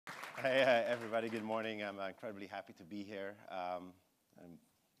Hey, everybody, good morning. I'm incredibly happy to be here. I'm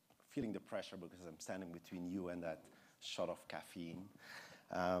feeling the pressure because I'm standing between you and that shot of caffeine.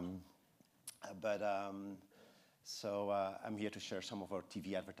 I'm here to share some of our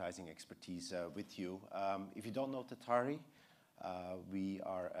TV advertising expertise with you. If you don't know Tatari, we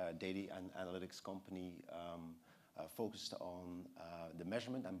are a data and analytics company focused on the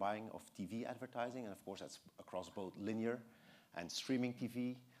measurement and buying of TV advertising, and of course that's across both linear and streaming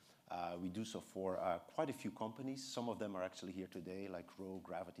TV. We do so for quite a few companies. Some of them are actually here today, like Rowe,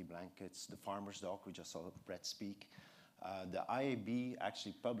 Gravity Blankets, the Farmer's Dog, we just saw Brett speak. The IAB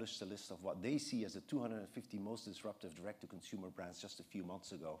actually published a list of what they see as the 250 most disruptive direct-to-consumer brands just a few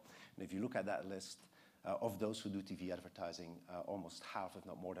months ago. And if you look at that list, of those who do TV advertising, almost half, if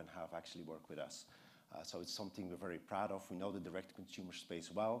not more than half, actually work with us. So it's something we're very proud of. We know the direct-to-consumer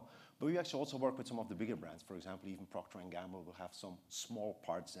space well, but we actually also work with some of the bigger brands. For example, even Procter & Gamble will have some small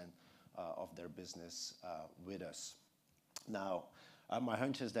parts of their business with us. Now, my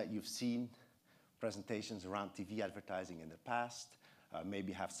hunch is that you've seen presentations around TV advertising in the past,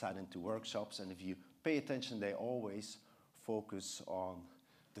 maybe have sat into workshops, and if you pay attention, they always focus on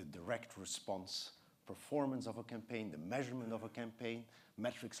the direct response performance of a campaign, the measurement of a campaign,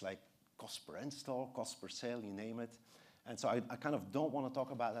 metrics like cost per install, cost per sale, you name it. And so I kind of don't want to talk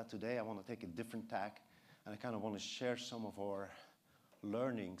about that today. I want to take a different tack, and I kind of want to share some of our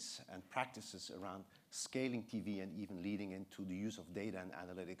learnings and practices around scaling TV and even leading into the use of data and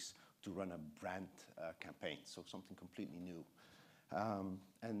analytics to run a brand campaign, so something completely new.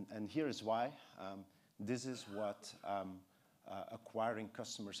 And here is why. This is what acquiring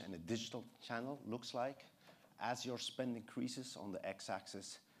customers in a digital channel looks like. As your spend increases on the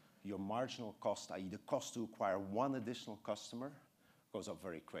x-axis, your marginal cost, i.e. the cost to acquire one additional customer, goes up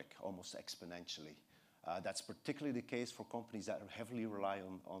very quick, almost exponentially. That's particularly the case for companies that heavily rely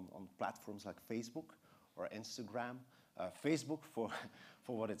on platforms like Facebook or Instagram. Facebook, for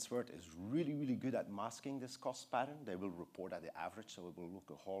what it's worth, is really, really good at masking this cost pattern. They will report at the average, so it will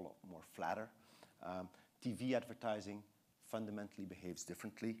look a whole lot more flatter. TV advertising fundamentally behaves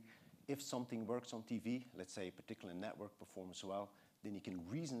differently. If something works on TV, let's say a particular network performs well, then you can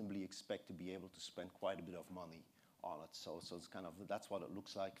reasonably expect to be able to spend quite a bit of money on it. So it's kind of, that's what it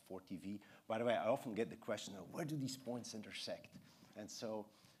looks like for TV. By the way, I often get the question of where do these points intersect? And so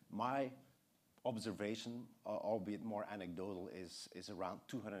my observation, albeit more anecdotal, is around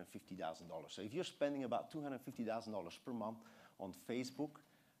 $250,000. So if you're spending about $250,000 per month on Facebook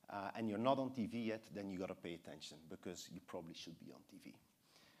and you're not on TV yet, then you got to pay attention because you probably should be on TV.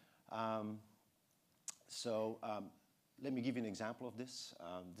 Let me give you an example of this.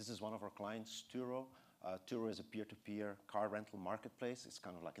 This is one of our clients, Turo. Turo is a peer-to-peer car rental marketplace. It's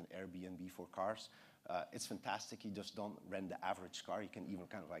kind of like an Airbnb for cars. It's fantastic. You just don't rent the average car. You can even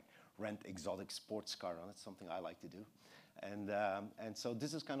kind of like rent exotic sports car on it, something I like to do. And so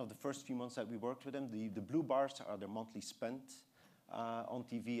this is kind of the first few months that we worked with them. The blue bars are their monthly spend on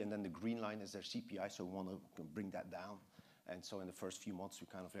TV, and then the green line is their CPI, so we want to bring that down. And so in the first few months, we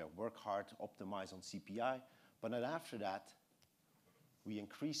kind of work hard, optimize on CPI. But then after that, we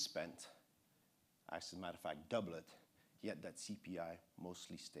increase spend. As a matter of fact, double it, yet that CPI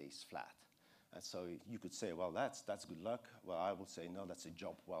mostly stays flat. And so you could say, well, that's good luck. Well, I will say, no, that's a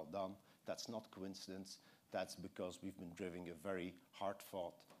job well done. That's not coincidence. That's because we've been driving a very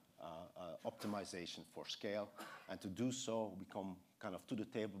hard-fought optimization for scale. And to do so, we come kind of to the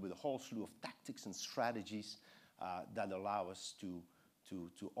table with a whole slew of tactics and strategies that allow us to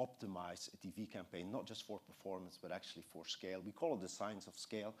optimize a TV campaign, not just for performance, but actually for scale. We call it the science of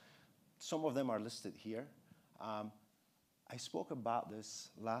scale. Some of them are listed here. I spoke about this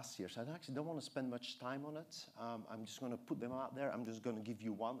last year, so I actually don't want to spend much time on it. I'm just going to put them out there. I'm just going to give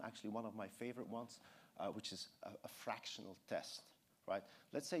you one, actually one of my favorite ones, which is a fractional test, right?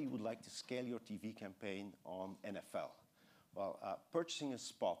 Let's say you would like to scale your TV campaign on NFL. Well, purchasing a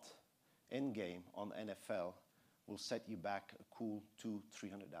spot in-game on NFL will set you back a cool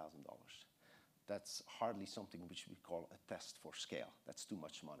 $200,000-$300,000. That's hardly something which we call a test for scale. That's too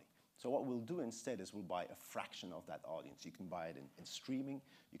much money. So what we'll do instead is we'll buy a fraction of that audience. You can buy it in streaming.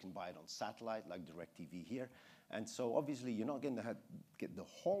 You can buy it on satellite, like DirecTV here. And so obviously, you're not going to get the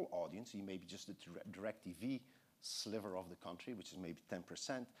whole audience. You may be just the DirecTV sliver of the country, which is maybe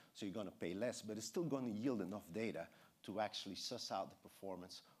 10%. So you're going to pay less, but it's still going to yield enough data to actually suss out the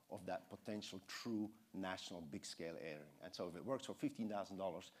performance of that potential true national big-scale airing. And so if it works for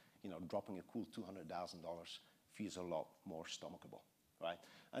 $15,000, dropping a cool $200,000 feels a lot more stomachable. Right?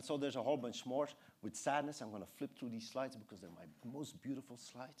 And so there's a whole bunch more. With sadness, I'm going to flip through these slides because they're my most beautiful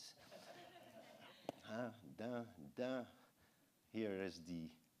slides. Here is the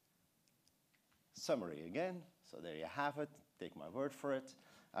Summary again, so there you have it, take my word for it.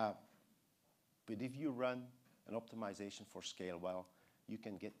 But if you run an optimization for scale well, you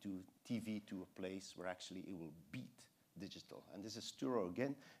can get to TV to a place where actually it will beat digital. And this is Turo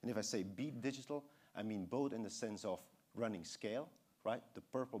again, and if I say beat digital, I mean both in the sense of running scale, right? The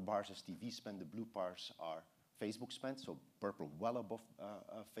purple bars is TV spend, the blue bars are Facebook spend, so purple well above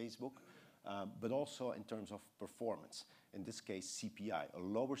Facebook, but also in terms of performance. In this case, CPI, a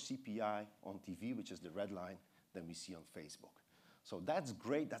lower CPI on TV, which is the red line, than we see on Facebook. So that's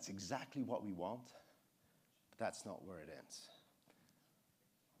great, that's exactly what we want, but that's not where it ends.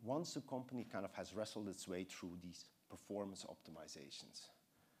 Once a company kind of has wrestled its way through these performance optimizations,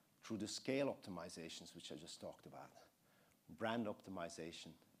 through the scale optimizations, which I just talked about, brand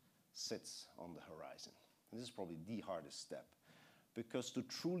optimization sits on the horizon. And this is probably the hardest step, because to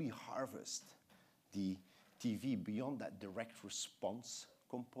truly harvest the TV beyond that direct response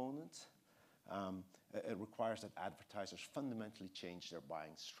component, it requires that advertisers fundamentally change their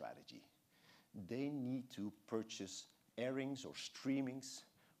buying strategy. They need to purchase airings or streamings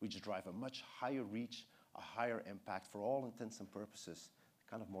which drive a much higher reach, a higher impact, for all intents and purposes,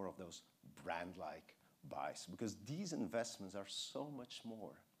 kind of more of those brand-like buys, because these investments are so much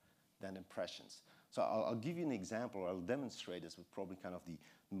more than impressions. So I'll give you an example, or I'll demonstrate this with probably kind of the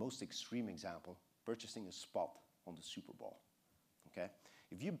most extreme example, purchasing a spot on the Super Bowl, okay?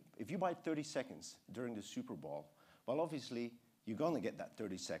 If you buy 30 seconds during the Super Bowl, well, obviously, you're gonna get that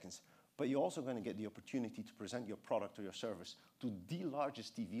 30 seconds, but you're also gonna get the opportunity to present your product or your service to the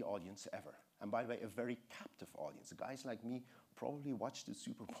largest TV audience ever. And by the way, a very captive audience. Guys like me probably watch the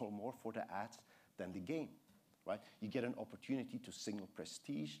Super Bowl more for the ads than the game, right? You get an opportunity to signal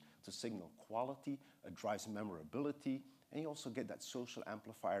prestige, to signal quality, it drives memorability, and you also get that social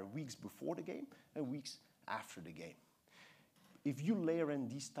amplifier weeks before the game and weeks after the game. If you layer in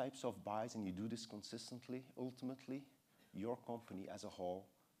these types of buys and you do this consistently, ultimately, your company as a whole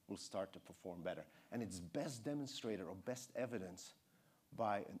will start to perform better. And it's best demonstrated or best evidenced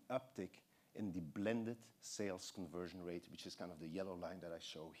by an uptick in the blended sales conversion rate, which is kind of the yellow line that I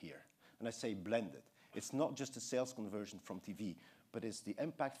show here. And I say blended. It's not just the sales conversion from TV, but it's the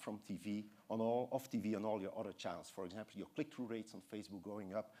impact from TV on all your other channels. For example, your click-through rates on Facebook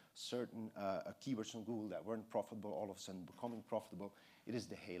going up, certain keywords on Google that weren't profitable all of a sudden becoming profitable. It is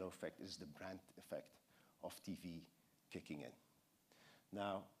the halo effect, it is the brand effect of TV kicking in.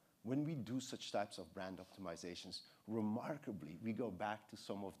 Now, when we do such types of brand optimizations, remarkably, we go back to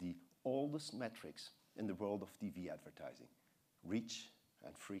some of the oldest metrics in the world of TV advertising, reach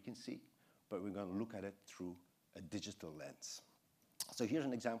and frequency, but we're going to look at it through a digital lens. So here's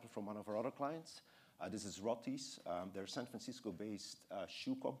an example from one of our other clients. This is Rothy's. They're a San Francisco-based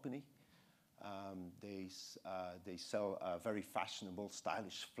shoe company. They sell very fashionable,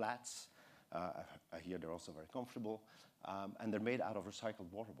 stylish flats. I hear they're also very comfortable. And they're made out of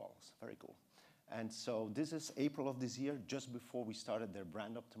recycled water bottles. Very cool. And so this is April of this year, just before we started their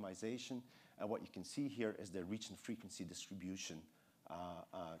brand optimization. And what you can see here is their reach and frequency distribution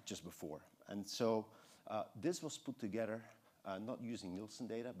just before. And so this was put together not using Nielsen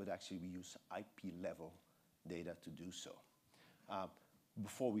data, but actually we use IP level data to do so.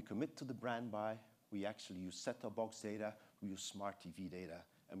 Before we commit to the brand buy, we actually use set-top box data, we use smart TV data,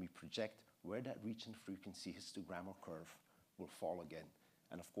 and we project where that reach and frequency histogram or curve will fall again.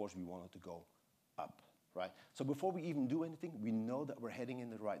 And of course, we want it to go up, right? So before we even do anything, we know that we're heading in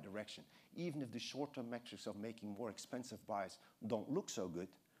the right direction. Even if the short-term metrics of making more expensive buys don't look so good,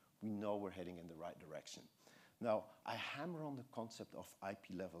 we know we're heading in the right direction. Now, I hammer on the concept of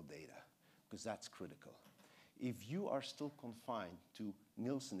IP level data, because that's critical. If you are still confined to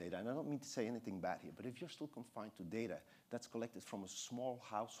Nielsen data, and I don't mean to say anything bad here, but if you're still confined to data that's collected from a small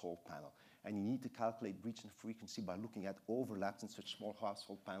household panel, and you need to calculate reach and frequency by looking at overlaps in such small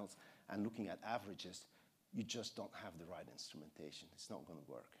household panels and looking at averages, you just don't have the right instrumentation. It's not going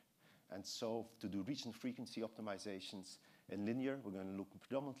to work. And so to do reach and frequency optimizations in linear, we're going to look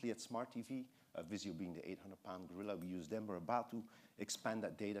predominantly at smart TV, Vizio being the 800-pound gorilla. We use them. We're about to expand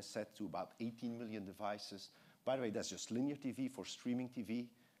that data set to about 18 million devices. By the way, that's just linear TV. For streaming TV,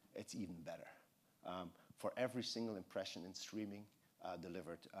 it's even better. For every single impression in streaming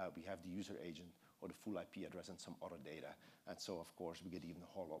delivered, we have the user agent or the full IP address and some other data. And so, of course, we get even a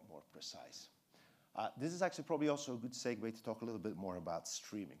whole lot more precise. This is actually probably also a good segue to talk a little bit more about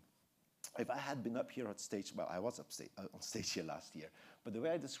streaming. If I had been up here on stage, well, I was on stage here last year, but the way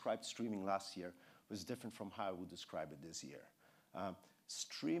I described streaming last year was different from how I would describe it this year.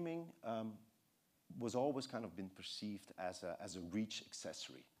 Streaming was always kind of been perceived as a reach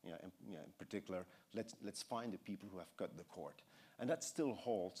accessory. In particular, let's find the people who have cut the cord. And that still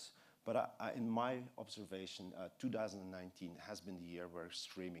holds, But in my observation, 2019 has been the year where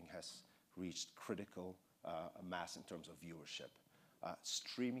streaming has reached critical mass in terms of viewership.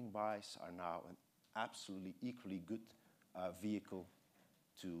 Streaming buys are now an absolutely equally good vehicle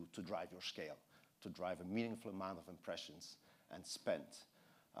to drive your scale, to drive a meaningful amount of impressions and spend.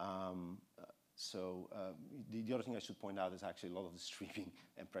 The other thing I should point out is actually a lot of the streaming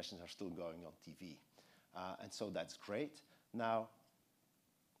impressions are still going on TV. And so that's great. Now,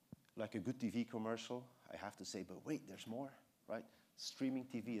 like a good TV commercial, I have to say, but wait, there's more, right? Streaming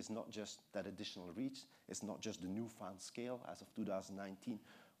TV is not just that additional reach, it's not just the newfound scale as of 2019,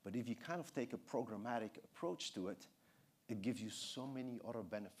 but if you kind of take a programmatic approach to it, it gives you so many other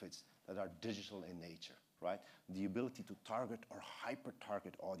benefits that are digital in nature, right? The ability to target or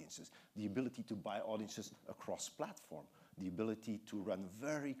hyper-target audiences, the ability to buy audiences across platform, the ability to run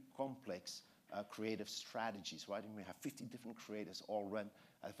very complex creative strategies, right? And we have 50 different creatives all run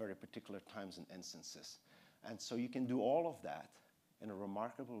at very particular times and instances. And so you can do all of that in a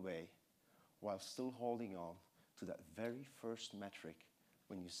remarkable way while still holding on to that very first metric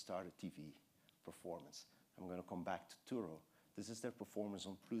when you start a TV performance. I'm going to come back to Turo. This is their performance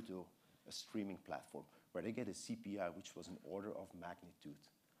on Pluto, a streaming platform, where they get a CPI which was an order of magnitude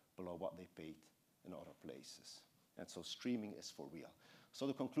below what they paid in other places. And so streaming is for real. So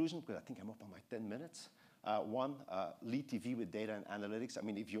the conclusion, because I think I'm up on my 10 minutes. One, lead TV with data and analytics. I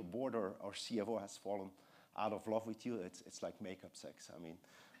mean, if your board or CFO has fallen out of love with you, it's like makeup sex.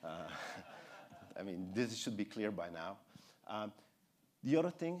 I mean, this should be clear by now. The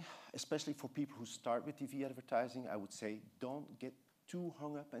other thing, especially for people who start with TV advertising, I would say don't get too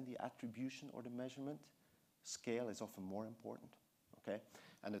hung up in the attribution or the measurement. Scale is often more important, okay?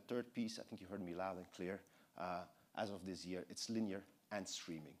 And the third piece, I think you heard me loud and clear, as of this year, it's linear and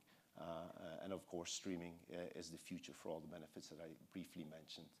streaming. And of course, streaming is the future for all the benefits that I briefly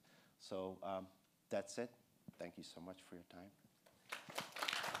mentioned. So that's it. Thank you so much for your time.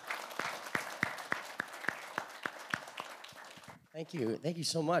 Thank you. Thank you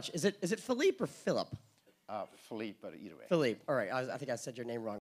so much. Is it Philippe or Philip? Philippe, but either way. Philippe. All right. I think I said your name wrong.